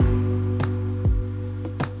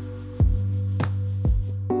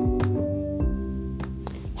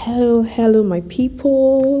Hello, my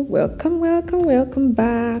people. Welcome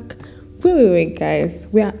back. Wait, guys.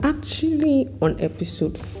 We are actually on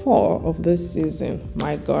episode 4 of this season.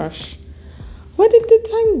 My gosh. Where did the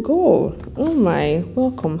time go? Oh my,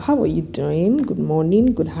 welcome. How are you doing? Good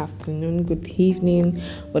morning, good afternoon, good evening.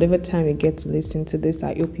 Whatever time you get to listen to this,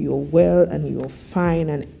 I hope you're well and you're fine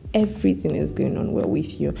and everything is going on well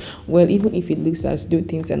with you. Well, even if it looks as though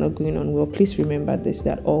things are not going on well, please remember this,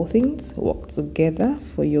 that all things work together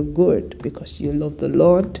for your good because you love the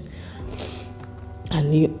Lord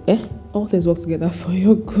and all things work together for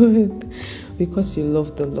your good because you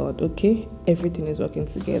love the Lord. Okay, everything is working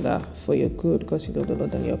together for your good because you love the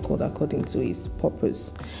Lord and you're called according to his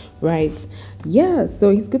purpose, right? Yeah, so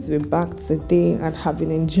it's good to be back today and have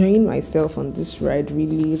been enjoying myself on this ride,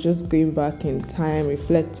 really just going back in time,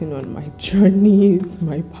 reflecting on my journeys,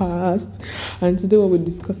 my past. And today we'll be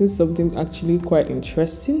discussing something actually quite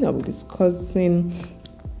interesting. I'll be discussing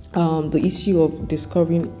the issue of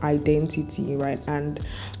discovering identity, right? And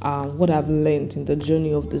what I've learned in the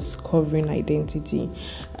journey of discovering identity.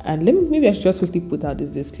 And maybe I should just quickly put out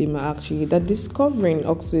this disclaimer actually, that discovering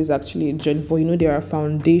also is actually a journey, but there are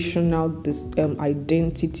foundational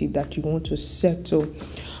identity that you want to settle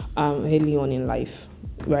early on in life.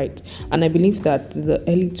 Right, and I believe that the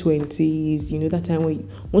early 20s, that time when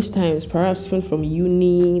most times, perhaps even from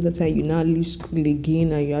uni, that time you now leave school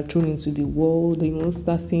again and you are thrown into the world, and you want to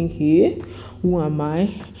start saying, "Hey, who am I?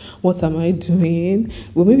 What am I doing?"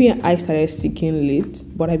 Well, maybe I started seeking late,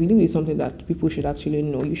 but I believe it's something that people should actually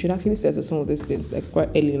know. You should actually settle some of these things like quite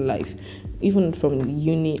early in life, even from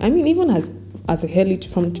uni. I mean, even as a early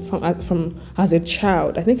from as a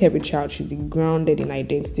child, I think every child should be grounded in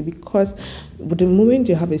identity because the moment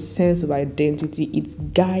you have a sense of identity,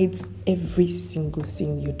 it guides every single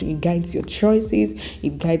thing you do. It guides your choices,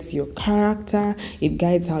 it guides your character, it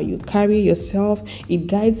guides how you carry yourself,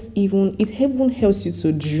 it even helps you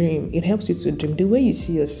to dream. It helps you to dream. The way you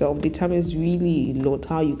see yourself determines really a lot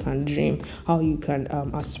how you can dream, how you can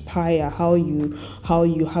aspire, how you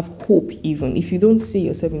have hope. Even if you don't see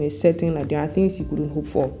yourself in a setting, like there are things you couldn't hope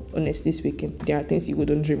for, honestly speaking. There are things you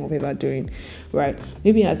wouldn't dream of ever doing, right?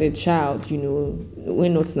 Maybe as a child,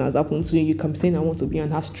 when nothing has happened to you, you can say, I want to be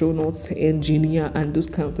an astronaut, engineer, and those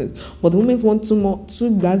kind of things. But the moment two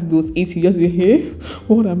Glasgow's eat, you just say, hey,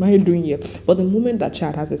 what am I doing here? But the moment that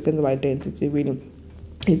child has a sense of identity, really,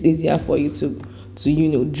 it's easier for you to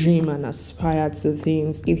dream and aspire to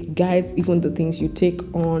things. It guides even the things you take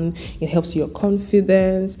on. It helps your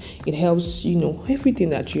confidence. It helps everything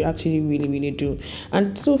that you actually really, really do.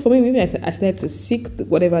 And so for me, maybe I started to seek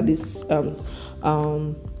whatever this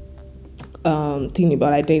thing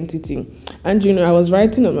about identity. And I was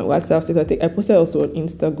writing on my WhatsApp status. I think I posted also on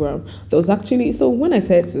Instagram. There was actually, so when I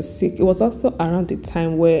started to seek, it was also around the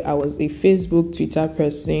time where I was a Facebook, Twitter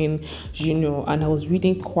person, and I was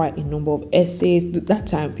reading quite a number of essays. That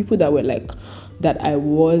time, people that were like, that I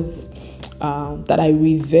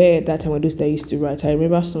revered that time when those that used to write. I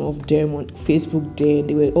remember some of them on Facebook there.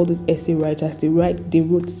 They were all these essay writers. They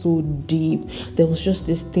wrote so deep. There was just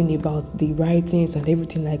this thing about the writings and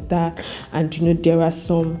everything like that. And there are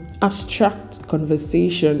some abstract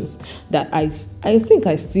conversations that I think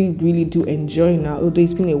I still really do enjoy now. Although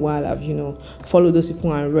it's been a while I've followed those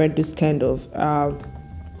people and read this kind of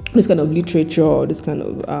literature, this kind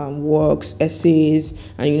of works, essays,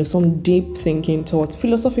 and some deep thinking thoughts,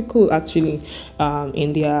 philosophical actually,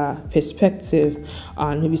 in their perspective,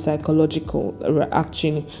 and maybe psychological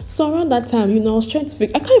actually. So around that time, I was trying to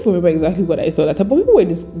think. I can't even remember exactly what I saw that time, but people were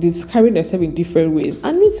describing themselves in different ways.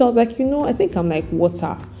 And me, so I was like, I think I'm like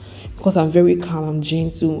water because I'm very calm, I'm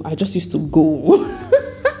gentle. I just used to go.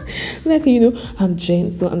 Like, I'm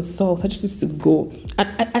gentle, I'm soft. I just used to go.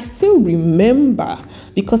 And I still remember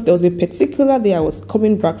because there was a particular day I was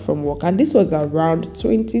coming back from work, and this was around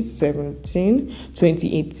 2017,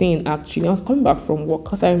 2018 actually. I was coming back from work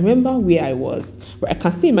because I remember where I was. I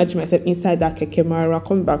can still imagine myself inside that Keke Marwa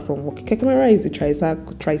coming back from work. Keke Marwa is the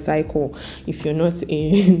tricycle. If you're not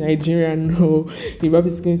a Nigerian or a Robbie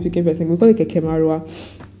speaking person, we call it Keke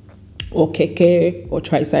Marwa. Or keke or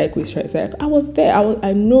tricycle is tricycle. I was there.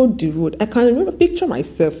 I know the road. I can remember, picture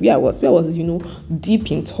myself where I was,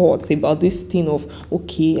 deep in thoughts about this thing of,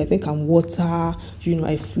 okay, I think I'm water,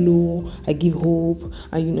 I flow, I give hope,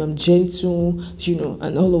 and I'm gentle,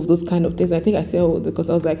 and all of those kind of things. I think I said, because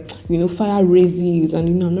I was like, fire raises, and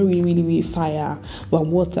I'm not really, really, really fire, but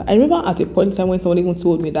I'm water. I remember at a point in time when someone even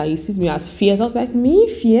told me that he sees me as fierce. I was like, me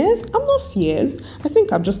fierce? I'm not fierce. I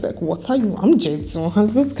think I'm just like water, I'm gentle, and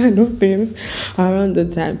those kind of things around the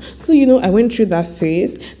time. So I went through that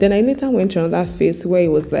phase. Then I later went through another phase where it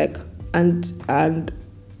was like, and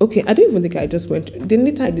okay, I don't even think I just went. Then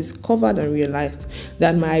later I discovered and realized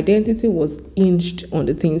that my identity was hinged on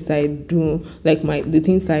the things I do, like the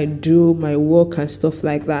things I do, my work and stuff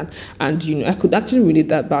like that. And I could actually relate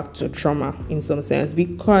that back to trauma in some sense,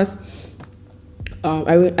 because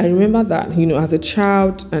I remember that, as a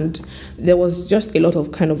child, and there was just a lot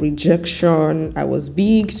of kind of rejection. I was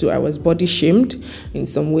big, so I was body shamed in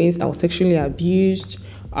some ways. I was sexually abused,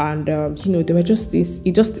 and there were just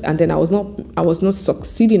and then I was not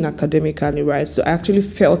succeeding academically, right? So I actually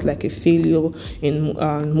felt like a failure in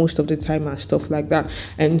most of the time and stuff like that.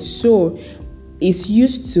 And so it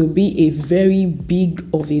used to be a very big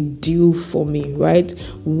of a deal for me, right?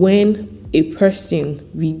 When a person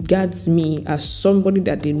regards me as somebody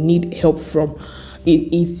that they need help from,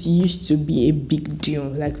 it used to be a big deal,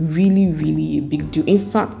 like really, really a big deal. In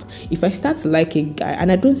fact, if I start to like a guy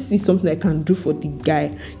and I don't see something I can do for the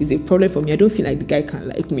guy, is a problem for me. I don't feel like the guy can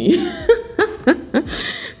like me.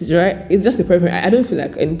 Right? It's just a problem. I don't feel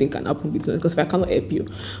like anything can happen between us, because if I cannot help you,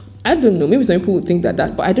 I don't know, maybe some people would think that,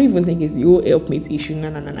 but I don't even think it's the whole helpmate issue. No,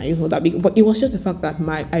 it's not that big. But it was just the fact that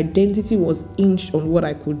my identity was hinged on what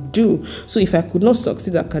I could do. So if I could not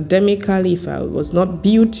succeed academically, if I was not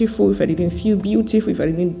beautiful, if I didn't feel beautiful, if I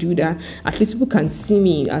didn't do that, at least people can see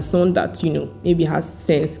me as someone that, maybe has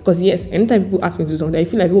sense. Because yes, anytime people ask me to do something, I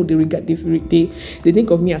feel like, they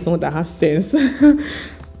think of me as someone that has sense.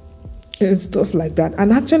 And stuff like that.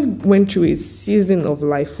 And I actually went through a season of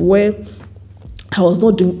life where I was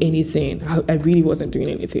not doing anything. I really wasn't doing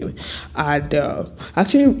anything. And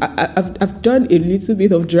actually, I've done a little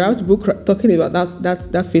bit of draft book talking about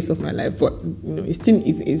that phase of my life, but it's still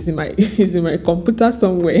it's in my computer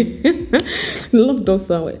somewhere, locked up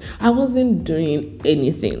somewhere. I wasn't doing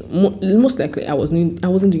anything. Most likely, I wasn't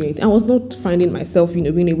doing anything. I was not finding myself,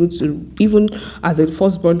 being able to, even as a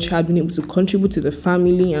firstborn child, being able to contribute to the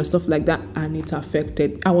family and stuff like that, and it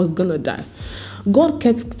affected. I was gonna die. God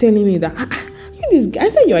kept telling me that. This guy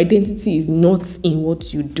said your identity is not in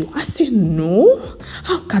what you do. I said, no,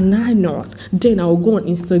 how can I not? Then I'll go on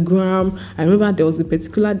Instagram. I remember there was a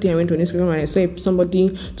particular day I went on Instagram and I saw somebody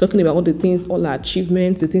talking about all her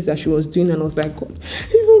achievements, the things that she was doing, and I was like, God,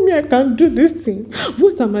 even me, I can't do this thing.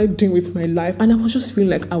 What am I doing with my life? And I was just feeling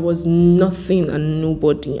like I was nothing and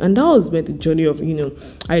nobody. And that was where the journey of,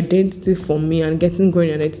 identity for me and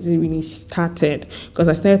growing identity really started, because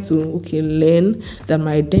I started to learn that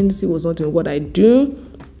my identity was not in what I do.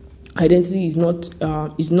 Identity is not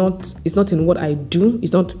in what I do.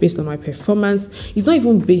 It's not based on my performance. It's not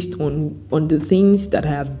even based on the things that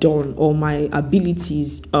I have done or my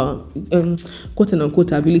abilities, quote and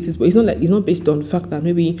unquote abilities. But it's not based on the fact that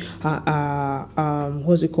maybe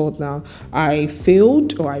what's it called now? I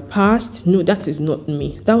failed or I passed. No, that is not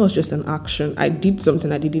me. That was just an action. I did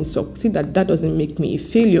something. I didn't succeed. That doesn't make me a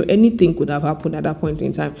failure. Anything could have happened at that point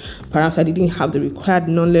in time. Perhaps I didn't have the required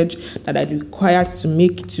knowledge that I required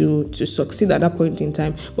to succeed at that point in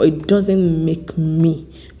time, but it doesn't make me,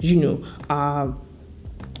 it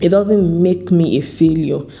doesn't make me a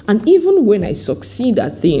failure. And even when I succeed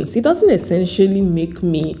at things, it doesn't essentially make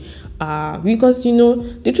me because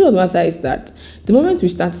the truth of the matter is that the moment we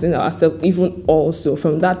start seeing ourselves even also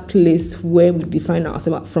from that place where we define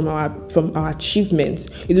ourselves from our achievements,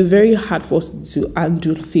 it's very hard for us to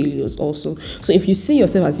handle failures also. So if you see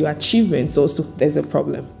yourself as your achievements also, there's a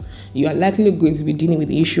problem. You are likely going to be dealing with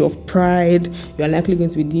the issue of pride. You are likely going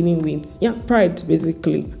to be dealing with pride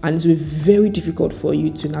basically, and it will be very difficult for you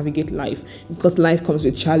to navigate life, because life comes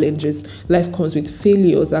with challenges. Life comes with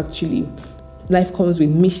failures actually. Life comes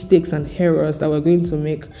with mistakes and errors that we're going to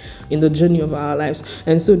make in the journey of our lives.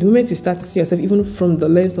 And so the moment you start to see yourself even from the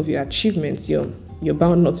lens of your achievements, you're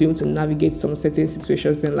bound not to be able to navigate some certain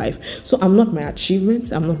situations in life. So I'm not my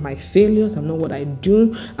achievements, I'm not my failures, I'm not what I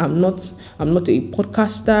do, I'm not a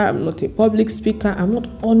podcaster, I'm not a public speaker, I'm not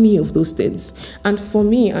any of those things. And for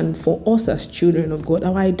me and for us as children of God,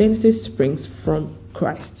 our identity springs from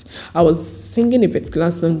Christ. I was singing a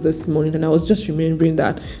particular song this morning, and I was just remembering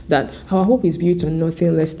that our hope is built on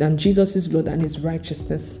nothing less than Jesus' blood and his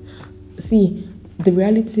righteousness. See, the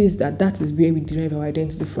reality is that is where we derive our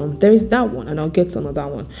identity from. There is that one, and I'll get to another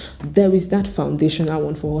one. There is that foundational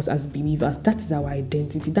one for us as believers. That is our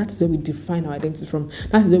identity. That is where we define our identity from.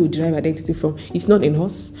 That is where we derive identity from. It's not in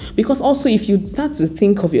us. Because also, if you start to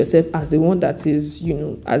think of yourself as the one that is,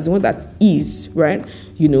 as the one that is, right?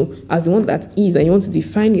 as the one that is, and you want to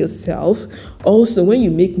define yourself. Also, when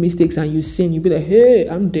you make mistakes and you sin, you'll be like, hey,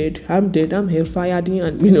 I'm dead, I'm hellfired,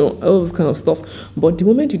 and all this kind of stuff. But the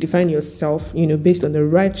moment you define yourself, based on the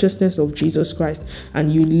righteousness of Jesus Christ,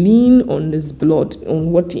 and you lean on his blood,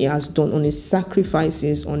 on what he has done, on his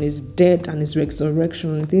sacrifices, on his death and his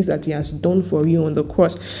resurrection, on things that he has done for you on the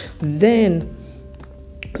cross, then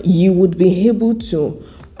you would be able to,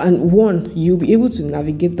 and you'll be able to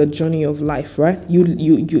navigate the journey of life, right?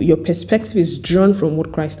 Your perspective is drawn from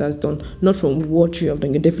what Christ has done, not from what you have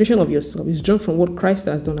done. Your definition of yourself is drawn from what Christ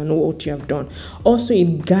has done and not what you have done. Also,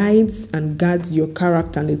 it guides your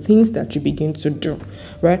character and the things that you begin to do,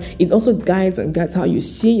 right? It also guides how you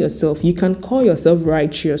see yourself. You can call yourself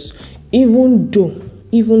righteous, even though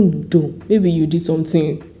maybe you did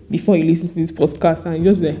something before you listen to this podcast and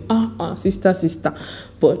you're just like, sister.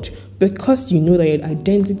 But because you know that your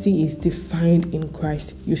identity is defined in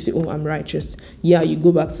Christ, you say, oh, I'm righteous. Yeah, you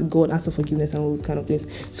go back to God, ask for forgiveness and all those kind of things.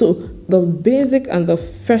 So the basic and the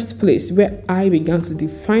first place where I began to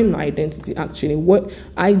define my identity, actually, what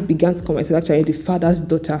I began to call myself actually the father's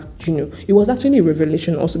daughter, it was actually a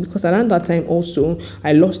revelation also, because around that time also,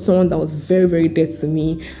 I lost someone that was very, very dear to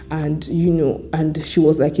me, and, and she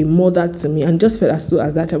was like a mother to me, and just felt as though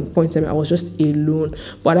at that point in time, I was just alone.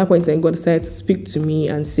 But at that point in time, God decided to speak to me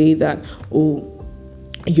and say that, oh,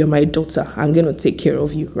 you're my daughter, I'm going to take care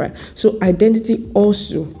of you, right? So identity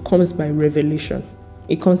also comes by revelation.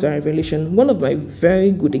 It comes by revelation. One of my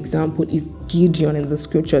very good example is Gideon in the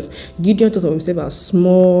scriptures. Gideon thought of himself as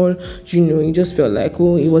small, he just felt like,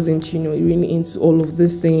 oh, he wasn't, really into all of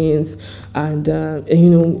these things, and,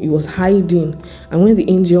 he was hiding. And when the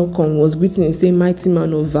angel came, was greeting him, saying, mighty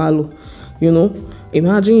man of valor,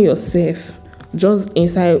 imagine yourself just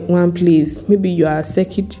inside one place. Maybe you are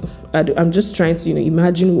circuit. I'm just trying to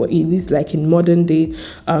imagine what it is like in modern day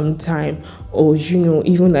time, or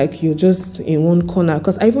even like you're just in one corner,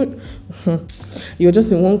 because you're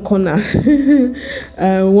just in one corner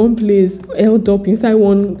one place, held up inside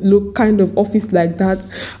one kind of office like that,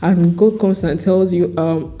 and God comes and tells you,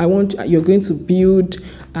 you're going to build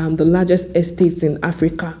the largest estates in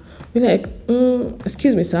Africa. You're like,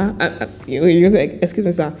 excuse me, sir. You're like, excuse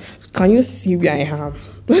me, sir. Can you see where I am?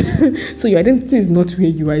 So your identity is not where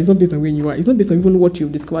you are. It's not based on where you are. It's not based on even what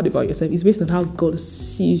you've discovered about yourself. It's based on how God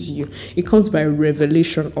sees you. It comes by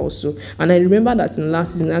revelation also. And I remember that in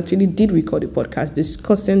last season, I actually did record a podcast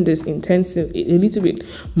discussing this intensive, a little bit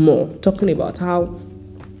more, talking about how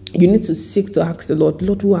you need to seek to ask the Lord,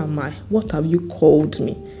 who am I? What have you called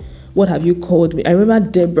me? What have you called me? I remember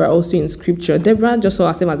Deborah also in scripture. Deborah just saw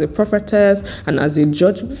herself as a prophetess and as a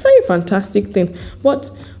judge. Very fantastic thing. But,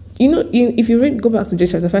 if you go back to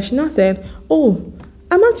Genesis chapter 5, she now said, oh,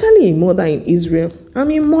 I'm actually a mother in Israel.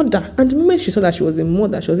 I'm a mother. And the moment she saw that she was a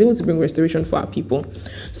mother, she was able to bring restoration for her people.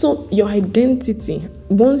 So your identity,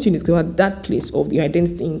 once you discover that place of the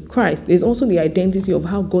identity in Christ, there's also the identity of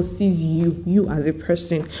how God sees you as a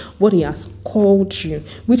person, what he has called you,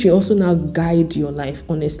 which will also now guide your life,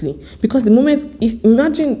 honestly. Because the moment,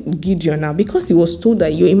 imagine Gideon now, because he was told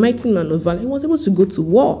that you're a mighty man of valor, he was able to go to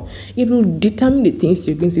war. It will determine the things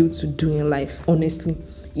you're going to be able to do in life, honestly.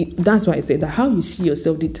 That's why I said that how you see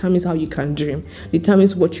yourself determines how you can dream,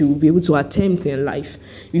 determines what you will be able to attempt in life.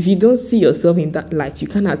 If you don't see yourself in that light, you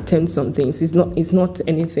can't attempt some things. It's not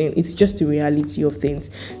anything. It's just the reality of things.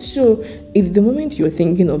 So if the moment you're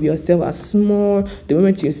thinking of yourself as small, the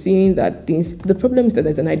moment you're seeing that things, the problem is that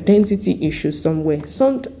there's an identity issue somewhere.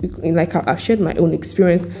 Like I shared my own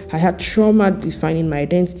experience. I had trauma defining my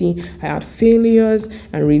identity. I had failures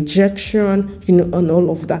and rejection, and all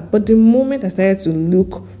of that. But the moment I started to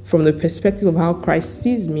look from the perspective of how Christ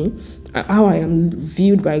sees me, how I am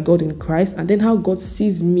viewed by God in Christ, and then how God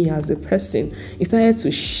sees me as a person, it started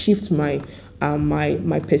to shift my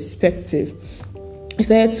perspective. It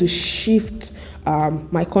started to shift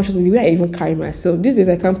my consciousness, the way I even carry myself. These days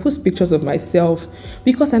I can post pictures of myself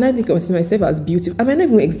because I now think of myself as beautiful. I might not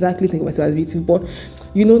even exactly think of myself as beautiful, but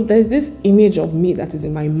there's this image of me that is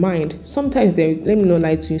in my mind. Sometimes let me not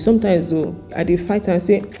lie to you, sometimes I dey fight and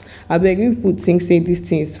say, I beg you people think say this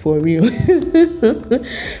thing is for real.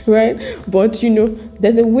 Right? But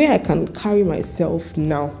there's a way I can carry myself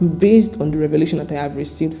now based on the revelation that I have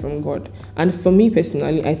received from God. And for me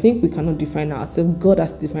personally, I think we cannot define ourselves. God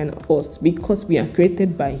has defined us because we are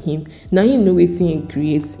created by him. Now you know what he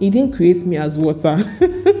creates. He didn't create me as water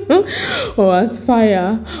or as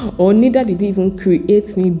fire, or neither did he even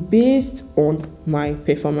create me based on my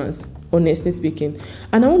performance. honestly speaking.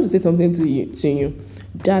 And I want to say something to you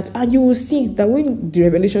that, and you will see that when the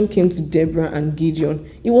revelation came to Deborah and Gideon,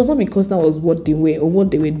 it was not because that was what they were or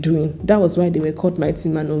what they were doing. That was why they were called mighty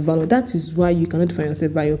man of valor. That is why you cannot define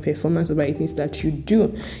yourself by your performance or by the things that you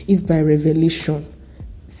do. It's by revelation.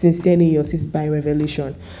 Sincerely yours is by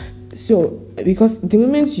revelation. So, because the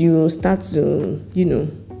moment you start to,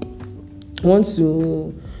 want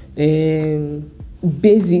to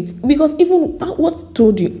base it, because even what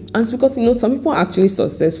told you, and it's because some people are actually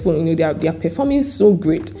successful, they are performing so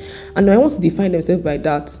great, and I want to define themselves by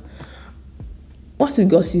that. What if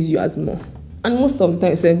God sees you as more? And most of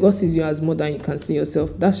the time, God sees you as more than you can see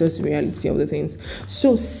yourself. That's just the reality of the things.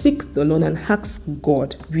 So seek the Lord and ask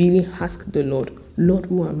God. Really ask the Lord, Lord,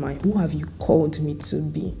 who am I? Who have you called me to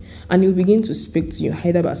be? And He'll begin to speak to you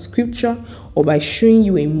either by scripture or by showing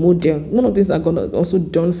you a model. One of the things that God has also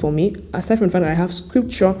done for me, aside from the fact that I have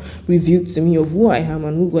scripture revealed to me of who I am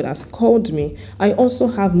and who God has called me, I also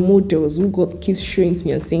have models who God keeps showing to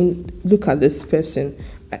me and saying, look at this person.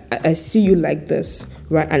 I see you like this,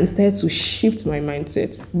 right? And started to shift my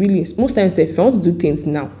mindset. Really, most times, if I want to do things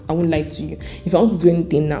now, I won't lie to you. If I want to do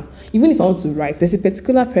anything now, even if I want to write, there's a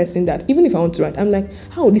particular person that, even if I want to write, I'm like,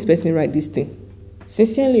 how will this person write this thing?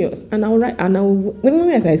 Sincerely yours. And I'll write, and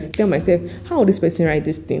when I tell myself, how will this person write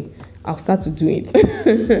this thing? I'll start to do it.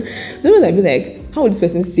 Then I'll be like, how will this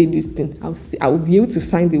person say this thing? I will be able to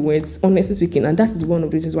find the words, honestly speaking. And that is one of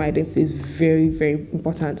the reasons why identity is very, very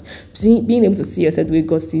important. Being able to see yourself the way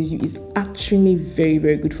God sees you is actually very,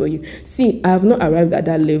 very good for you. See, I have not arrived at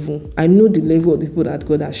that level. I know the level of the people that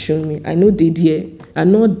God has shown me. I know they there.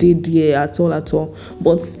 I'm not there at all.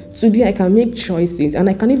 But today I can make choices and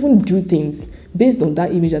I can even do things based on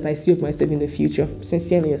that image that I see of myself in the future.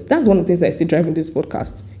 Sincerely, yes. That's one of the things that I see driving this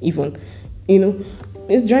podcast, even.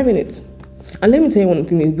 It's driving it. And let me tell you one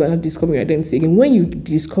thing about discovering your identity again. When you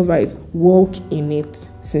discover it, walk in it.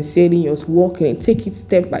 Sincerely, yours, walk in it. Take it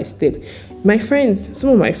step by step. My friends, some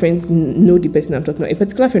of my friends know the person I'm talking about. A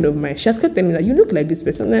particular friend of mine, she has kept telling me that you look like this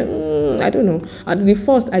person. I'm like, I don't know. At the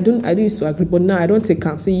first, I used to agree, but now I don't take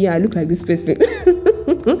calm. Say, yeah, I look like this person.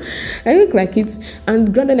 I look like it.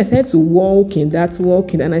 And granted, I started to walk in,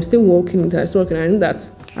 and I'm still walking with that. I know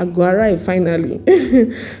that I go arrive finally.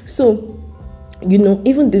 So,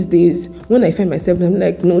 even these days, when I find myself, I'm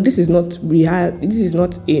like, no, this is not real. This is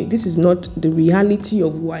not the reality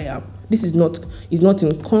of who I am. This is not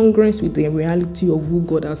in congruence with the reality of who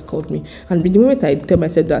God has called me. And the moment I tell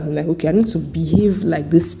myself that, I'm like, okay, I need to behave like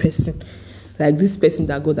this person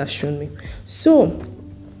that God has shown me. So,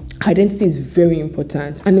 identity is very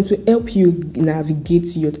important, and it will help you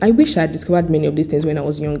navigate your. I wish I had discovered many of these things when I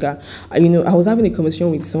was younger. I was having a conversation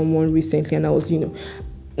with someone recently, and I was,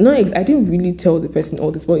 I didn't really tell the person all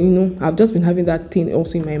this, but I've just been having that thing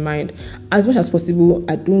also in my mind. As much as possible,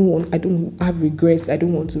 I don't have regrets. I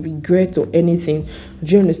don't want to regret or anything.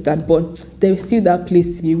 Do you understand? But there's still that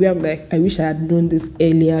place to be where I'm like, I wish I had known this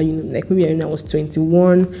earlier. Like maybe when I was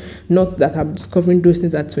 21. Not that I'm discovering those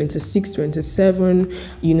things at 26, 27.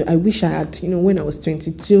 I wish I had, when I was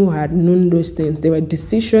 22, I had known those things. There were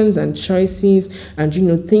decisions and choices and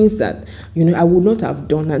things that I would not have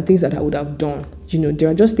done and things that I would have done. There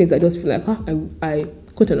are just things I just feel like, I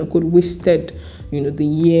quote unquote wasted, the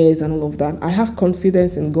years and all of that. I have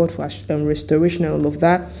confidence in God for restoration and all of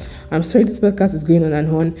that. I'm sorry this podcast is going on and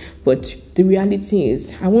on, but the reality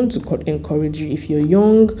is, I want to encourage you, if you're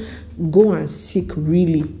young, go and seek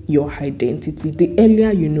really your identity. The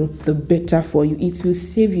earlier you know, the better for you. It will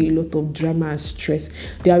save you a lot of drama and stress.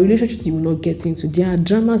 There are relationships you will not get into. There are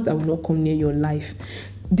dramas that will not come near your life.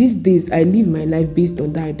 These days, I live my life based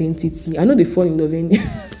on that identity. I know they fall in love any.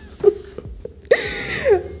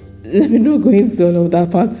 Let me not go into all of that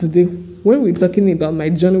part today. When we're talking about my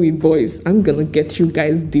journey with boys, I'm gonna get you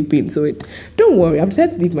guys deep into it. Don't worry, I've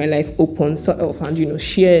decided to live my life open, sort of, and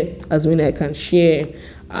share as many I can share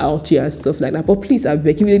out here and stuff like that. But please, I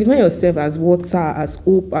beg, if you define yourself as water, as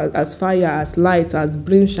hope, as fire, as light, as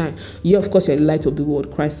brimstone, of course, you're the light of the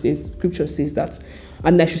world. Christ says, Scripture says that.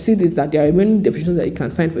 And I should say this, that there are many definitions that you can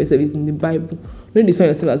find for yourself is in the Bible. Don't define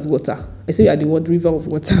yourself as water. I say you are the word river of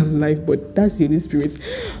water and life, but that's the Holy Spirit.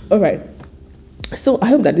 All right. So I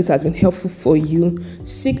hope that this has been helpful for you.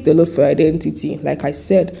 Seek the Lord for identity, like I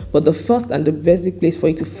said. But the first and the basic place for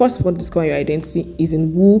you to first of all discover your identity is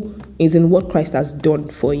in what Christ has done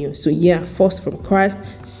for you. So first from Christ.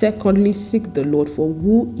 Secondly, seek the Lord for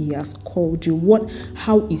who He has called you.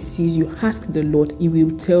 How He sees you. Ask the Lord. He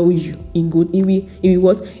will tell you. In good, He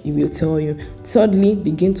will tell you. Thirdly,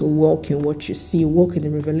 begin to walk in what you see. Walk in the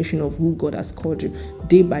revelation of who God has called you.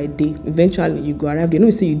 Day by day. Eventually, you go arrive there. No,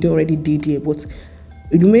 say you don't already did here, but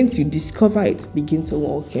The moment you discover it, begin to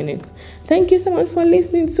walk in it. Thank you so much for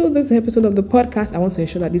listening to this episode of the podcast. I want to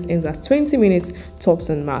ensure that this ends at 20 minutes tops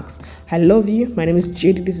and max. I love you. My name is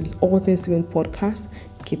JD. This is All Things Living Podcast.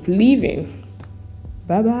 Keep living.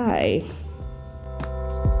 Bye-bye.